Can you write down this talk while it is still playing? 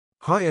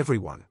Hi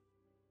everyone.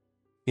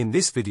 In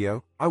this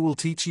video, I will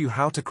teach you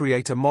how to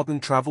create a modern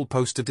travel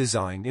poster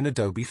design in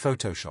Adobe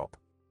Photoshop.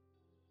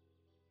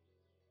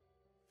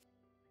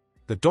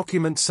 The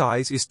document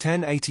size is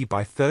 1080 by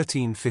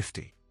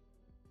 1350.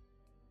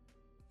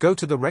 Go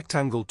to the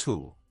rectangle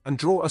tool and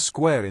draw a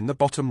square in the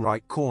bottom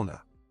right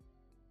corner.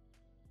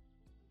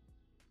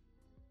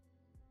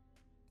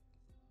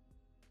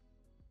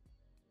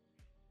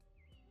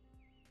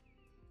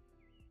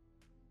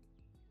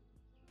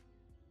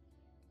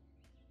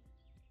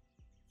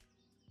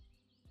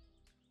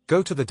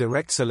 Go to the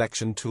Direct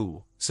Selection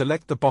tool,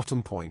 select the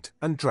bottom point,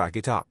 and drag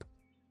it up.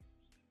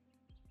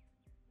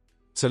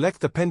 Select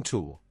the Pen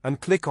tool,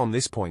 and click on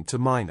this point to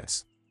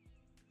minus.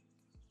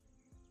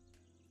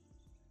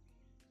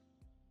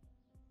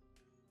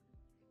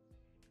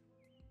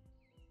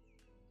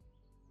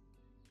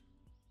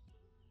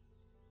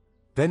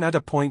 Then add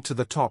a point to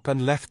the top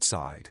and left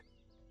side.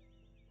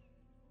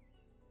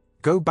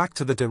 Go back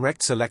to the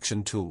Direct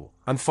Selection tool,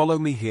 and follow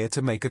me here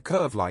to make a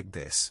curve like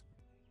this.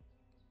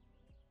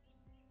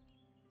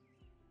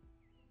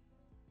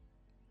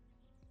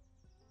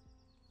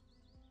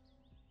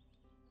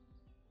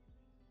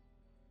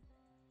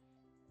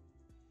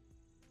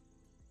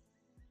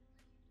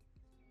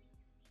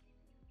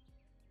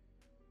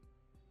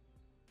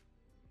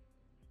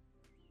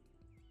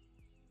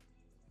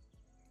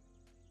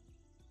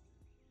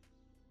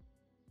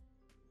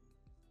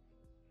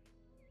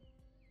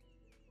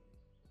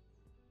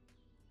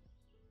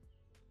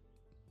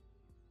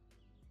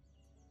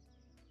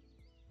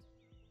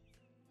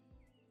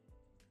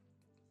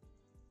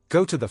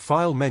 Go to the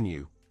File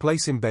menu,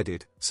 Place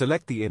Embedded,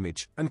 select the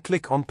image, and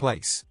click on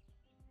Place.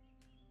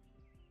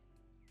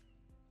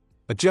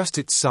 Adjust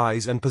its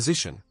size and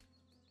position.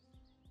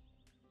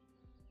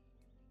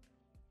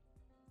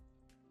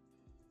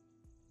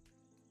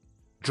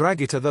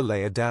 Drag it the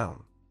layer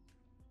down.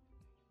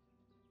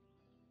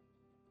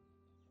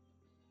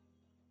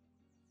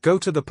 Go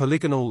to the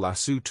Polygonal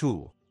Lasso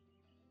tool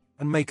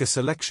and make a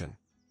selection.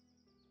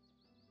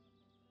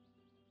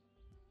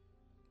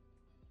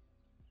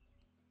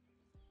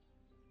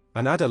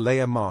 And add a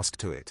layer mask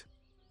to it.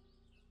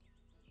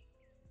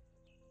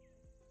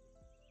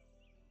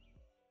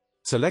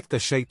 Select the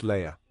shape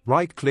layer,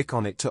 right-click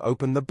on it to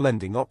open the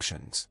blending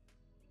options.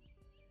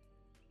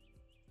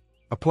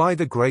 Apply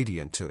the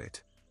gradient to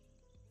it.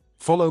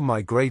 Follow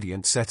my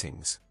gradient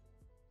settings.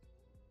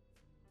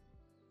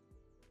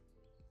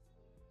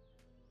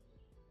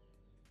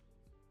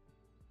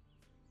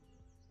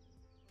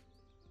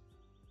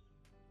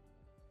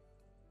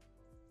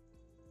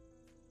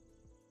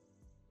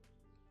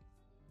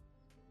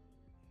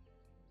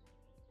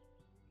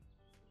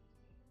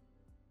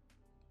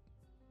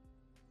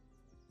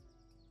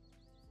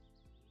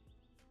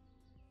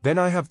 Then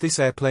I have this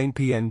airplane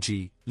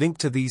PNG, link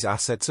to these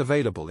assets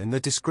available in the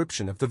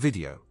description of the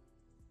video.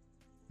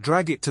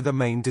 Drag it to the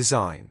main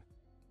design.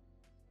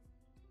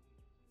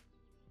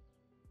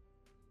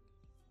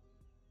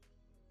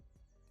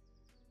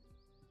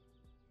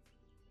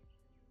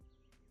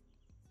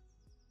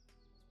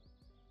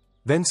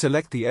 Then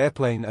select the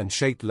airplane and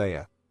shape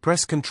layer,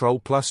 press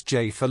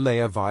Ctrl+J for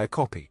layer via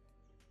copy.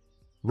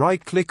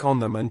 Right-click on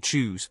them and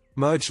choose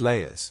Merge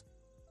Layers.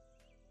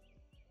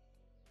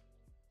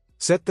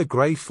 Set the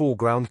gray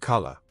foreground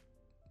color.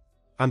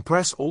 And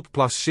press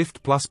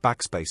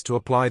Alt+Shift+Backspace to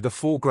apply the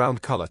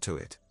foreground color to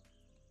it.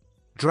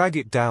 Drag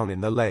it down in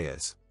the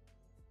layers.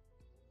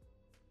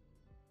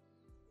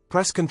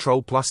 Press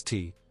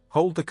Ctrl+T,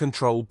 hold the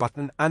Control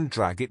button and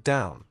drag it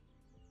down.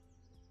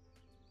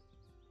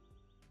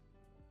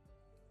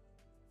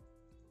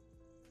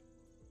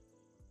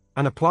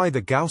 And apply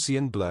the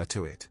Gaussian blur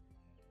to it.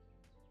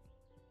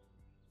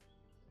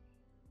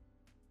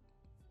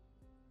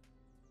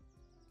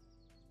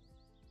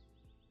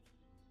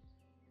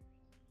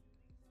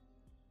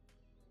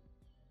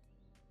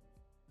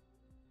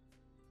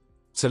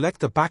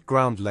 Select the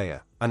background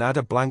layer, and add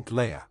a blank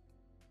layer.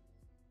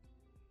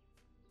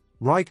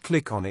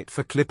 Right-click on it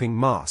for clipping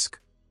mask.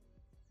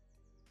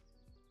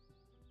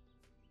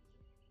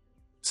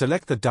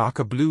 Select the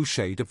darker blue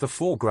shade of the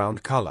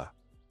foreground color.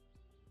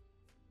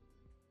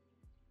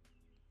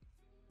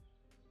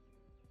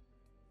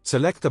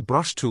 Select the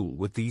brush tool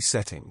with these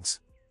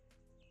settings.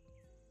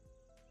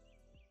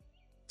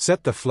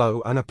 Set the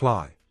flow and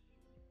apply.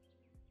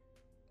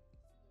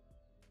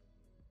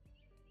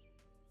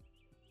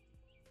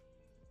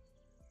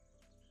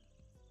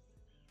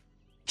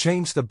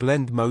 Change the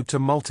blend mode to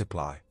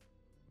multiply.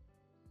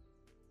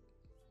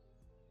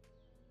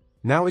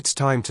 Now it's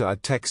time to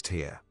add text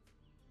here.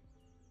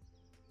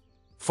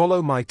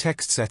 Follow my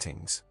text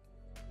settings.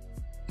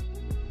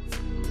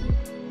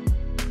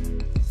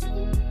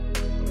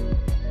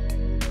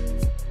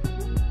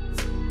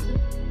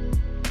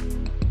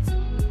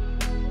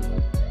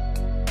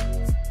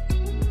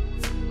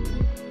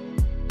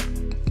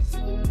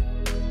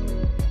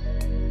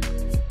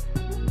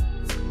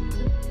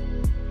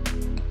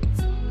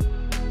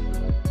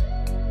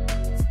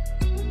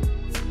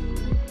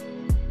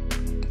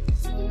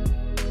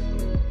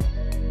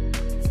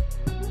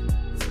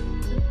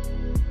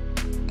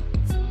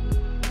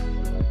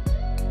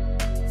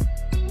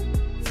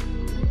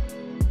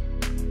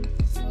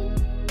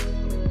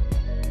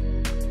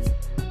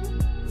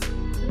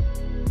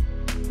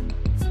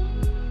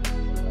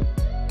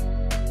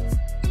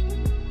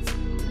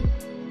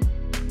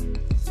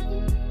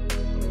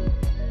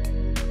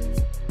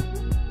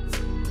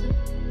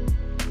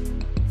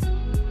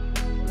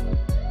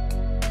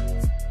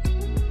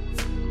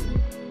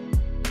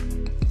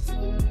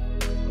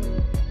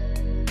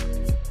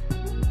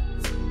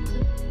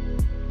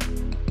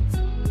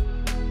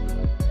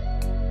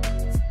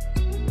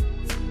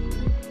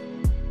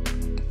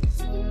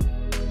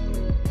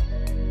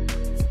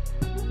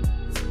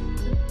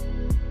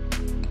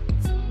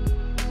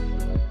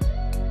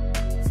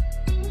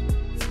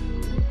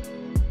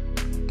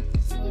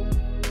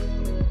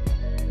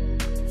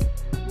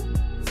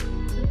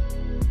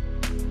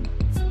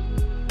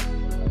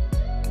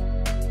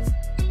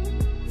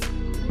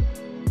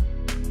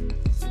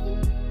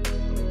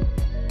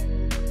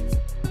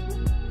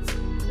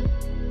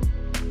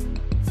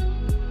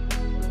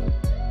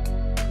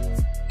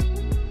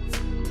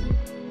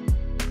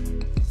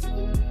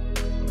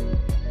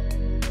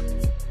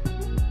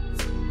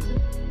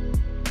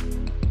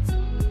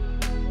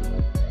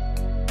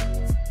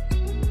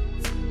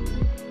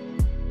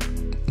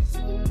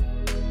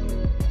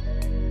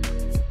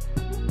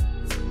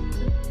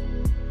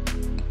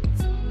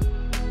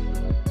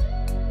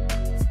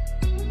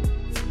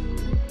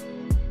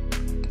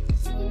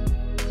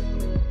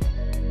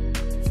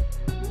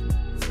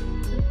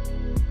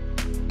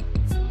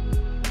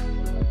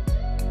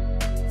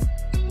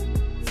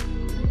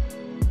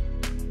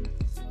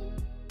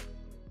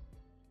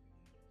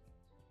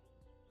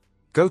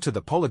 Go to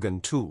the polygon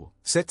tool,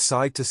 set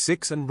side to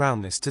 6 and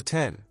roundness to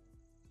 10.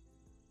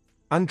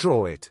 And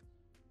draw it.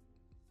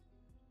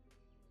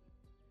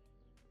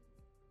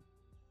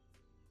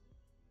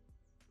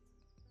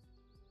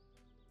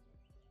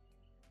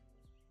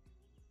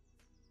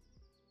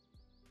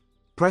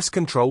 Press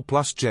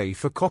Ctrl+J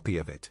for copy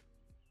of it.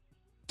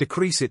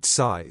 Decrease its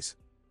size.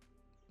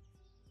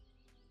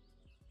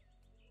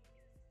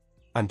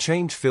 And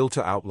change fill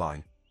to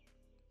outline.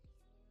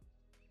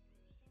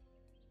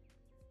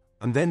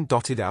 And then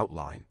dotted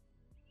outline.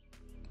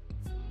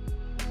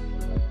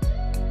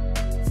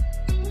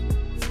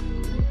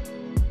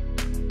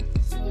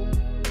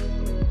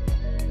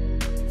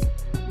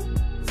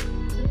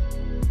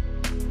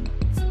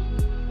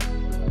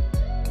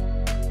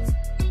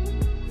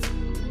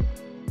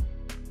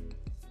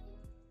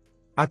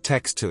 Add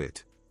text to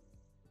it.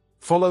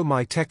 Follow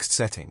my text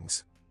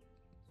settings.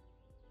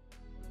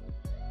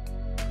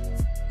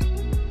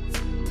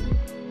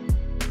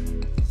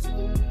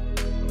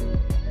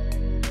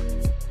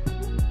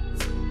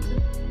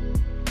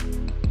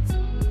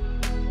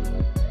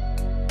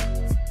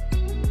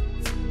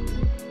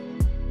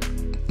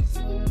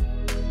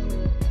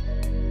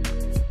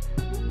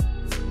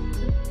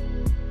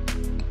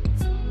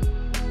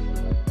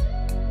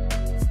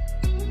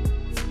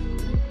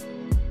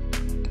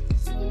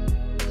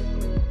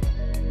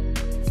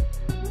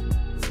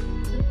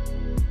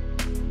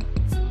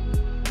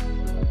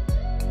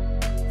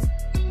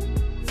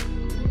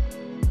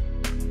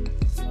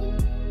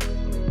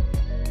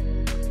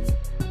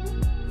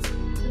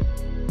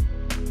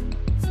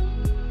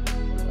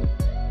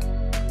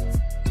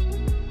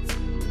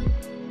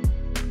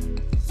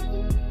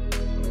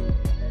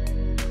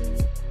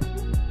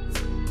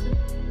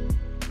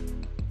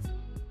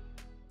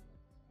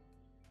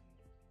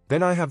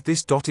 Then I have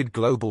this dotted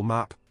global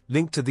map,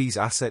 linked to these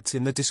assets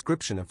in the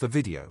description of the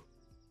video.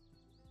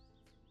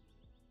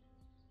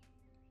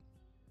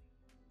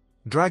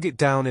 Drag it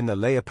down in the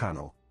layer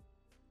panel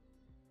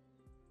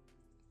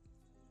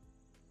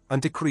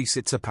and decrease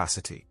its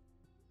opacity.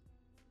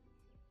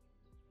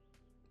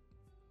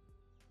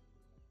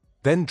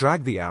 Then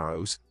drag the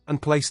arrows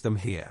and place them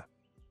here.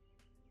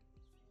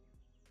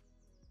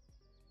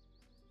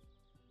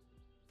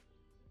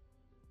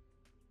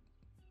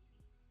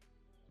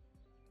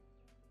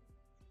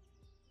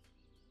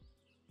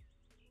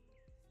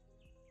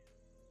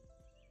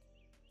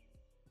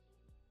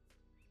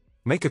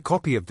 Make a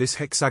copy of this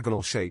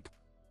hexagonal shape.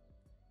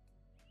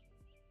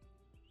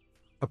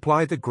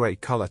 Apply the gray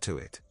color to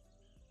it.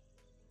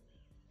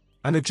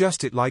 And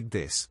adjust it like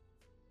this.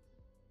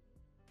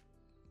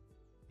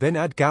 Then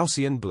add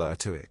Gaussian blur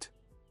to it.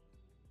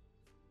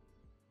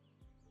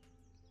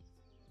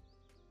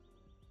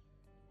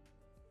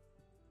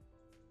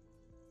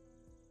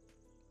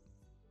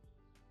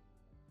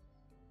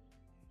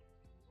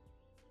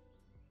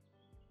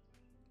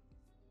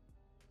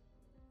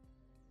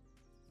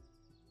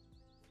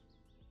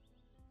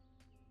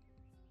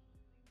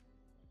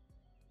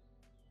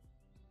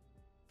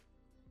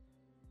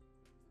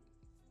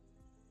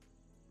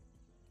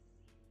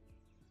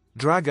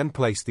 Drag and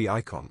place the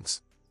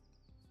icons.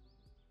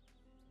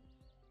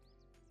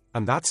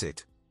 And that's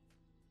it.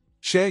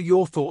 Share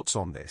your thoughts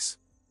on this.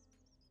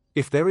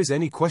 If there is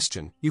any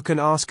question, you can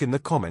ask in the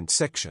comment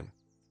section.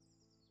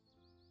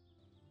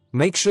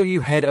 Make sure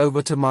you head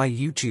over to my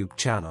YouTube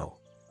channel,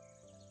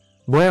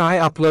 where I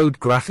upload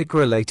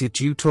graphic-related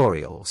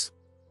tutorials.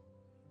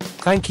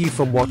 Thank you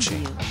for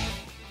watching.